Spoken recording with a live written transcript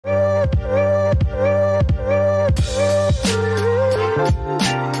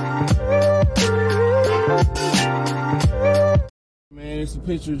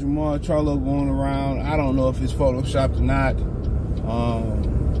picture of Jermall Charlo going around. I don't know if it's photoshopped or not.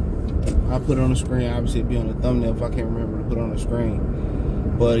 I put it on the screen. Obviously, it'd be on the thumbnail if I can't remember to put it on the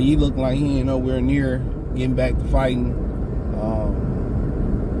screen. But he looked like he ain't nowhere near getting back to fighting.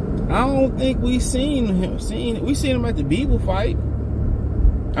 I don't think we seen him. We seen him at the Beeble fight.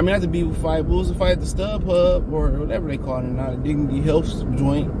 I mean, not the Beeble fight, but it was a fight at the StubHub or whatever they call it now, the Dignity Health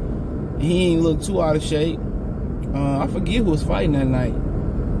joint. He ain't look too out of shape. I forget who was fighting that night.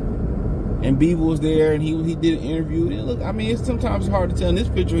 And Beeble was there, and he did an interview. It looked, I mean, it's sometimes hard to tell. In this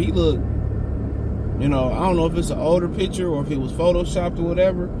picture, he looked, you know, I don't know if it's an older picture or if it was photoshopped or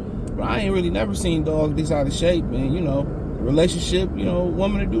whatever, but I ain't really never seen dogs this out of shape. And, you know, relationship, you know,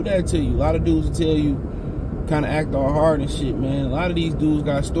 women will do that to you. A lot of dudes will tell you, kind of act all hard and shit, man. A lot of these dudes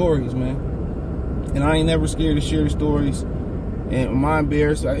got stories, man. And I ain't never scared to share the stories. And my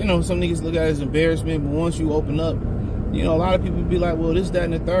embarrassment, you know, some niggas look at it as embarrassment, but once you open up, you know, a lot of people be like, well, this, that,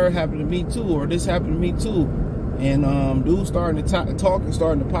 and the third happened to me too, or this happened to me too. And dudes starting to talk and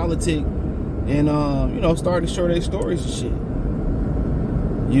starting to politic and, you know, starting to share their stories and shit.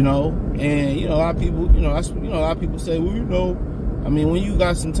 You know, and, you know, a lot of people, you know, a lot of people say, well, you know, I mean, when you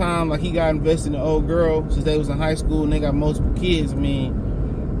got some time, like he got invested in an old girl since they was in high school and they got multiple kids, I mean,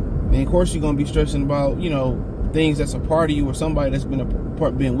 and of course you're going to be stressing about, you know, things that's a part of you or somebody that's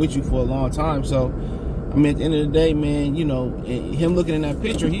been with you for a long time. So, I mean, at the end of the day, man, you know, him looking in that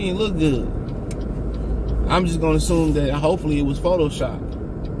picture, he didn't look good. I'm just going to assume that hopefully it was photoshopped.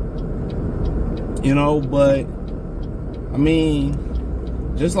 You know, but, I mean,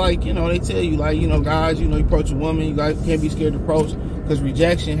 just like, you know, they tell you, like, you know, guys, you know, you approach a woman, you guys can't be scared to approach because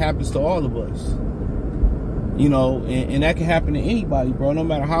rejection happens to all of us. You know, and that can happen to anybody, bro. No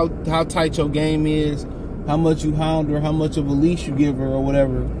matter how tight your game is, how much you hound her, how much of a leash you give her or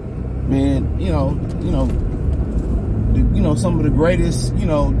whatever, man, you know, some of the greatest, you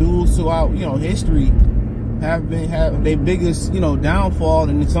know, dudes throughout, you know, history have their biggest, you know, downfall,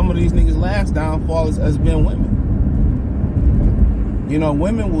 and some of these niggas' last downfall has been women. You know,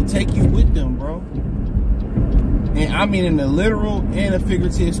 women will take you with them, bro. And I mean in the literal and the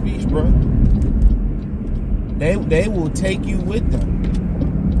figurative speech, bro. They will take you with them.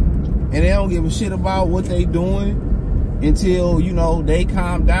 And they don't give a shit about what they doing until, you know, they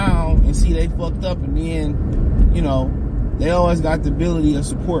calm down and see they fucked up. And then, you know, they always got the ability of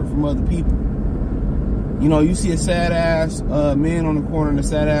support from other people. You know, you see a sad-ass man on the corner and a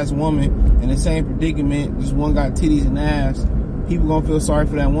sad-ass woman in the same predicament. Just one got titties and ass. People gonna feel sorry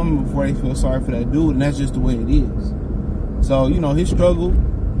for that woman before they feel sorry for that dude. And that's just the way it is. So, you know, his struggle.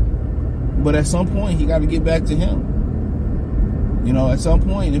 But at some point, he got to get back to him. You know, at some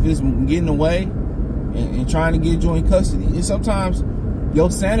point, if it's getting away and trying to get joint custody, and sometimes your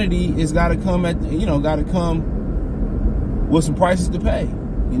sanity is got to come with some prices to pay.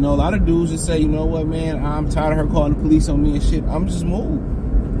 You know, a lot of dudes just say, you know what, man, I'm tired of her calling the police on me and shit. I'm just moved.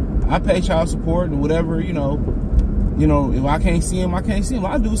 I pay child support and whatever, you know, if I can't see him, I can't see him. A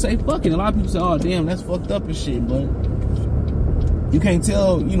lot of dudes say, fuck it. A lot of people say, oh, damn, that's fucked up and shit. But you can't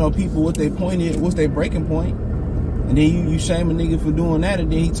tell, you know, people what they point is, what's their breaking point. And then you shame a nigga for doing that,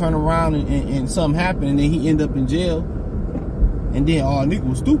 and then he turn around and something happen, and then he end up in jail. And then, oh, nigga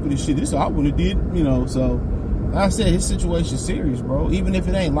was stupid and shit. This I would have did, you know. So, like I said, his situation's serious, bro. Even if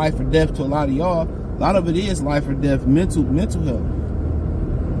it ain't life or death to a lot of y'all, a lot of it is life or death, mental health.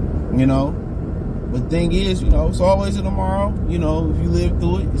 You know? But the thing is, you know, it's always a tomorrow. You know, if you live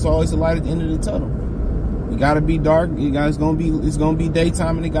through it, it's always a light at the end of the tunnel. It gotta be dark. It's gonna be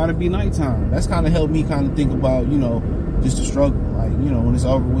daytime, and it gotta be nighttime. That's kind of helped me kind of think about, you know, just the struggle. Like, you know, when it's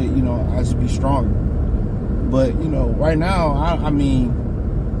over with, you know, I should be stronger. But, you know, right now, I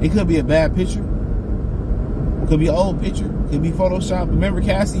mean, it could be a bad picture. It could be an old picture. It could be Photoshop. Remember,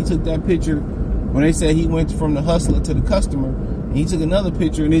 Cassidy took that picture when they said he went from the hustler to the customer, and he took another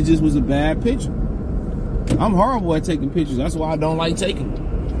picture, and it just was a bad picture. I'm horrible at taking pictures. That's why I don't like taking them.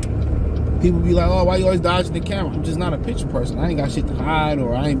 People be like, oh, why you always dodging the camera? I'm just not a picture person. I ain't got shit to hide,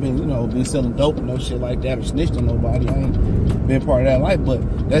 or I ain't been, you know, been selling dope or no shit like that, or snitched on nobody. I ain't been part of that life,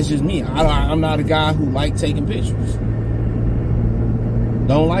 but that's just me. I'm not a guy who like taking pictures.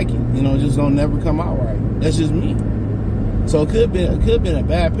 Don't like it. You know, just don't never come out right. That's just me. So it could have been a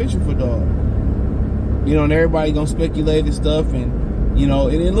bad picture for dog. You know, and everybody gonna speculate and stuff, and you know,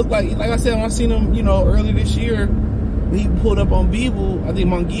 and it looked like I said, when I seen him, you know, earlier this year, when he pulled up on Beeble, I think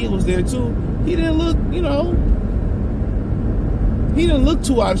Mongiel was there too. He didn't look, you know, he didn't look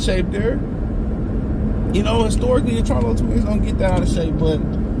too out of shape there. You know, historically, the Charlo twins don't get that out of shape, but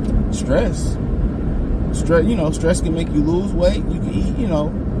stress, you know, stress can make you lose weight. You can eat, you know,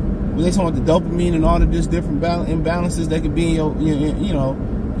 when they talk about the dopamine and all the just different imbalances that could be in your, you know,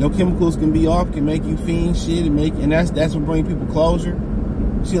 your chemicals can be off, can make you fiend shit, and that's what brings people closure.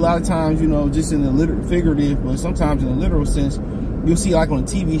 See, a lot of times, you know, just in the figurative, but sometimes in a literal sense, you'll see like on a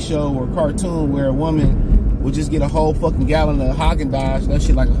TV show or a cartoon where a woman will just get a whole fucking gallon of Haagen-Dazs. That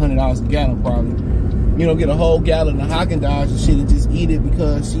shit like $100 a gallon probably. You know, get a whole gallon of Haagen-Dazs and shit and just eat it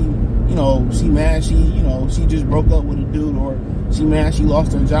because she, you know, she mad, she just broke up with a dude, or she mad she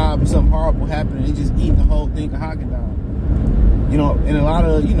lost her job and something horrible happened and they just eating the whole thing of Haagen-Dazs. You know, and a lot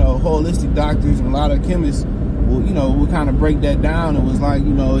of, you know, holistic doctors and a lot of chemists will, you know, will kind of break that down and was like,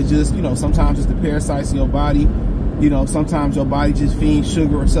 you know, it's just, you know, sometimes it's the parasites in your body. You know, sometimes your body just feeds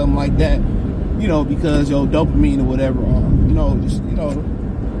sugar or something like that, you know, because your dopamine or whatever, you know, just, you know,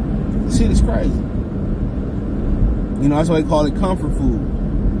 shit is crazy. You know, that's why they call it comfort food.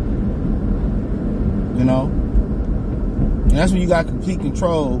 You know? And that's when you got complete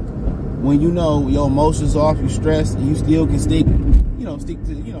control, when you know your emotions off, you're stressed, and you still can stick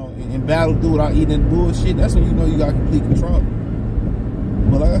to, you know, and battle through without eating bullshit. That's when you know you got complete control.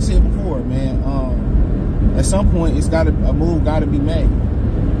 But like I said before, man, at some point a move gotta be made.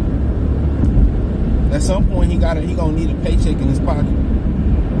 At some point he gonna need a paycheck in his pocket.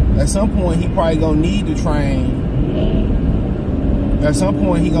 At some point he probably gonna need to train. At some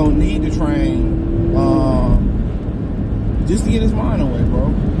point he gonna need to train just to get his mind away,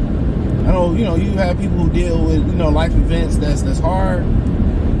 bro. I know, you know, you have people who deal with, you know, life events that's hard.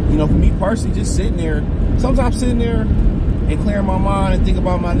 You know, for me personally, just sometimes sitting there and clearing my mind and think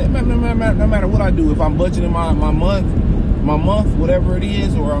about no matter what I do, if I'm budgeting my month, whatever it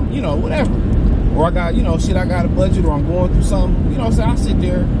is, or you know, whatever, or I got, you know, shit I got a budget, or I'm going through something, you know, so I sit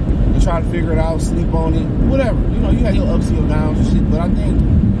there and try to figure it out, sleep on it, whatever. You know, you have your ups and your downs and shit, but I think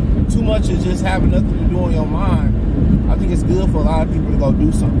too much is just having nothing to do in your mind. I think it's good for a lot of people to go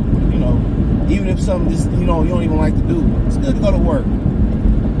do something, you know, even if something just, you know, you don't even like to do. It's good to go to work.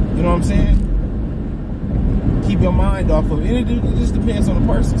 You know what I'm saying? Keep your mind off of it. And it just depends on the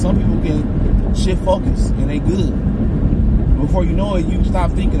person. Some people can shift focus and they good. Before you know it, you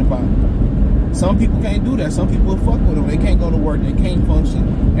stop thinking about it. Some people can't do that. Some people will fuck with them. They can't go to work. They can't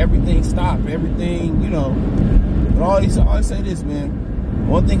function. Everything stop. Everything, you know. But I always say this, man.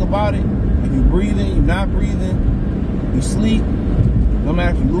 One thing about it, if you're breathing, you're not breathing, you sleep, no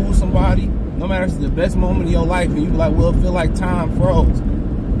matter if you lose somebody, no matter if it's the best moment of your life and you like, well, feel like time froze.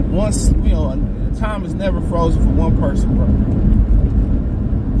 Once, you know, time is never frozen for one person, bro.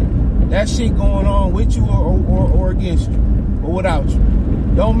 That shit going on with you or against you or without you,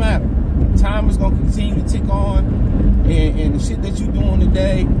 don't matter. Time is gonna continue to tick on, and the shit that you doing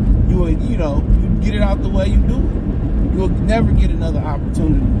today, you know, you get it out the way, you do it. You'll never get another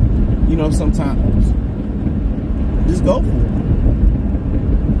opportunity, you know, sometimes. Just go for it.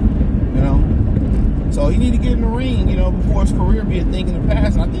 You know? So he need to get in the ring, you know, before his career be a thing in the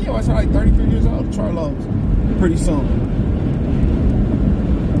past. And I think he was like 33 years old, Charlo's, pretty soon.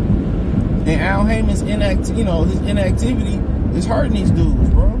 And Al Heyman's his inactivity is hurting these dudes,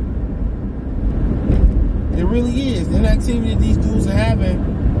 bro. It really is. The inactivity that these dudes are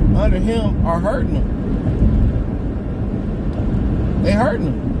having under him are hurting them. They hurting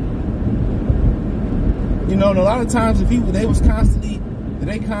them. You know, and a lot of times if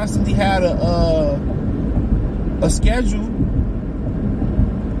they constantly had a schedule,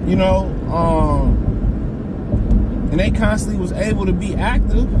 you know, and they constantly was able to be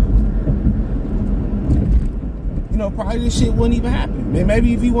active, you know, probably this shit wouldn't even happen.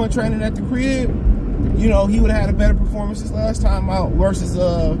 Maybe if he wasn't training at the crib, you know, he would have had a better performance this last time out versus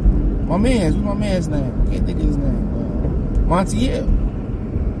my man's name? I can't think of his name. Montiel.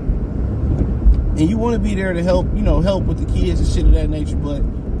 And you want to be there to help, you know, help with the kids and shit of that nature, but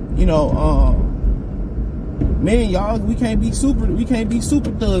you know, man, y'all, we can't be super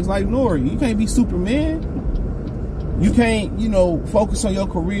thugs like Nori. You can't be Superman. You can't, you know, focus on your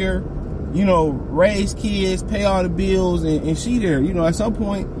career, you know, raise kids, pay all the bills, and she there. You know, at some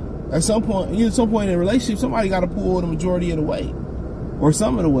point in a relationship, somebody got to pull the majority of the weight or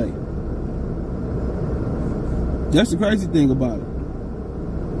some of the weight. That's the crazy thing about it.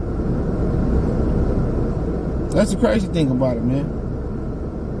 That's the crazy thing about it,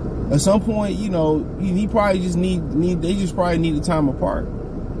 man. At some point, you know, he probably just they just probably need a time apart.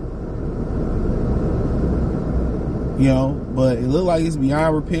 You know, but it looked like it's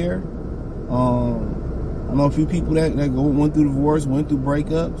beyond repair. I know a few people that went through divorce, went through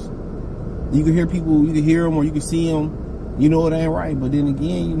breakups. You can hear people, you can hear them or you can see them. You know it ain't right. But then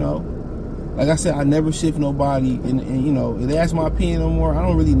again, you know, like I said, I never shift nobody. And you know, if they ask my opinion no more, I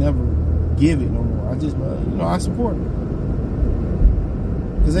don't really never give it no more. I just, you know, I support it.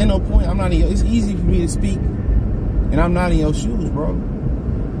 Because ain't no point. I'm not in your, it's easy for me to speak, and I'm not in your shoes, bro.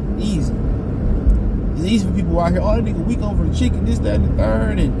 Easy. It's easy for people out here, oh, that nigga weak over the chicken, this, that, and the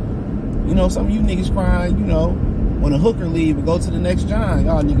third, and, you know, some of you niggas crying, you know, when a hooker leave and go to the next John,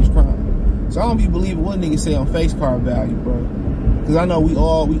 y'all niggas crying. So I don't be believing what niggas say on face card value, bro. Because I know we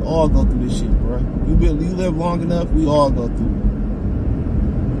all go through this shit, bro. You live long enough, we all go through it.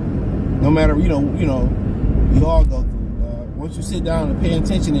 No matter, you know, we all go through it. Once you sit down and pay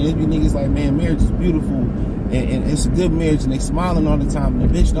attention, and it be niggas like, man, marriage is beautiful, and it's a good marriage, and they smiling all the time, and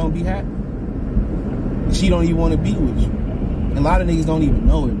the bitch don't be happy. And she don't even want to be with you. And a lot of niggas don't even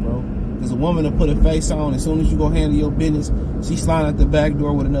know it, bro. Because a woman will put a face on, as soon as you go handle your business, she sliding out the back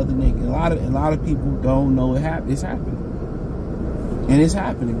door with another nigga. A lot of people don't know it's happening. And it's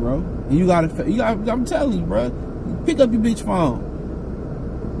happening, bro. And you gotta, I'm telling you, bro, pick up your bitch phone.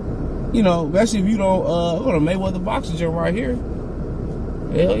 You know, especially if you don't, what a Mayweather boxing gym right here.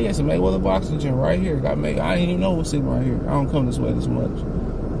 Hell yeah, it's a Mayweather boxing gym right here. I didn't even know what's sitting right here. I don't come this way this much.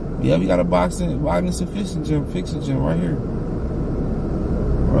 Yeah, we got a boxing fixing gym right here.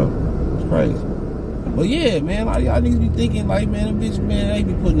 Bro, it's crazy. But yeah, man, a lot of y'all niggas be thinking like, man, them bitch, man, they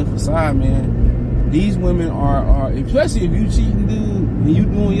be putting a facade, man. These women are, especially if you cheating, dude, and you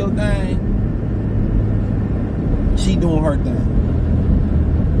doing your thing, she doing her thing.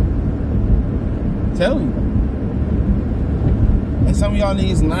 Tell you. And some of y'all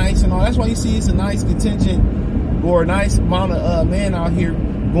niggas nice and all. That's why you see it's a nice contingent or a nice amount of men out here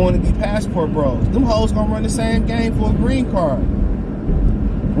going to be passport bros. Them hoes gonna run the same game for a green card.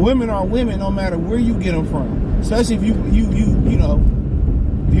 Women are women no matter where you get them from. Especially if you know,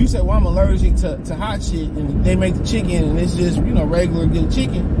 if you say, well, I'm allergic to hot shit, and they make the chicken and it's just, you know, regular good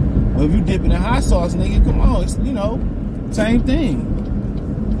chicken. Well, if you dip it in hot sauce, nigga, come on, it's, you know, same thing.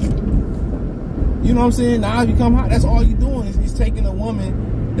 You know what I'm saying? Now you become hot. That's all you're doing is taking a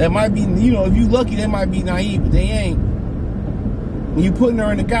woman that might be, you know, if you lucky, they might be naive, but they ain't. And you putting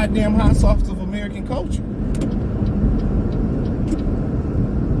her in the goddamn hot sauce of American culture.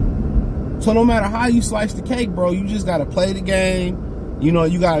 So no matter how you slice the cake, bro, you just gotta play the game. You know,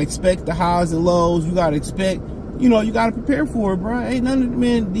 you gotta expect the highs and lows. You gotta expect, you know, you gotta prepare for it, bro. Ain't none of the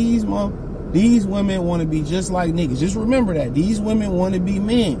men, these women want to be just like niggas. Just remember that. These women want to be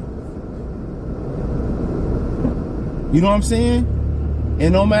men. You know what I'm saying?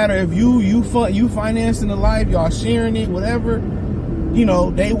 And no matter if you financing the life, y'all sharing it, whatever, you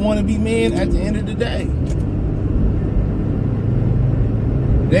know, they want to be men at the end of the day.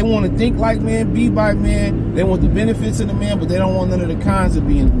 They want to think like men, be by men. They want the benefits of the man, but they don't want none of the cons of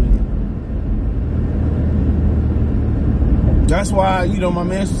being a man. That's why, you know, my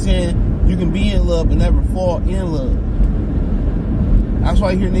man was saying you can be in love but never fall in love. That's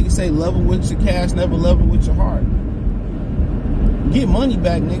why you hear niggas say love it with your cash, never love it with your heart. Get money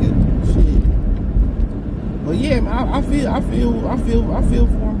back, nigga. Shit. But yeah, man, I feel for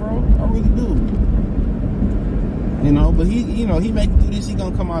him, bro. I really do. You know, but he, you know, he make it through this. He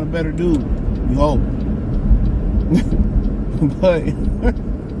gonna come out a better dude. You hope. but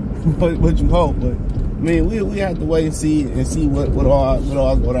you hope. But man, we have to wait and see what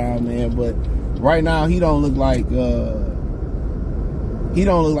all go down, man. But right now, he don't look like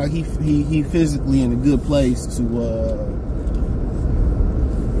he physically in a good place to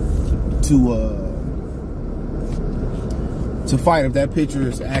fight if that picture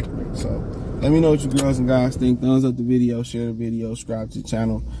is accurate. So let me know what you girls and guys think. Thumbs up the video, share the video, subscribe to the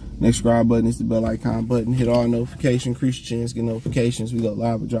channel. Next subscribe button is the bell icon button. Hit all notifications, increase your chance, get notifications. We go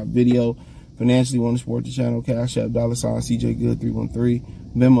live and drop video. Financially want to support the channel, Cash App, $CJGood313,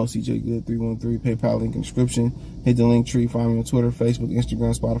 Venmo CJGood313, PayPal link in the description. Hit the link tree, find me on Twitter, Facebook,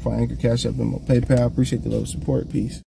 Instagram, Spotify, Anchor, Cash App, Venmo, PayPal. Appreciate the love and support. Peace.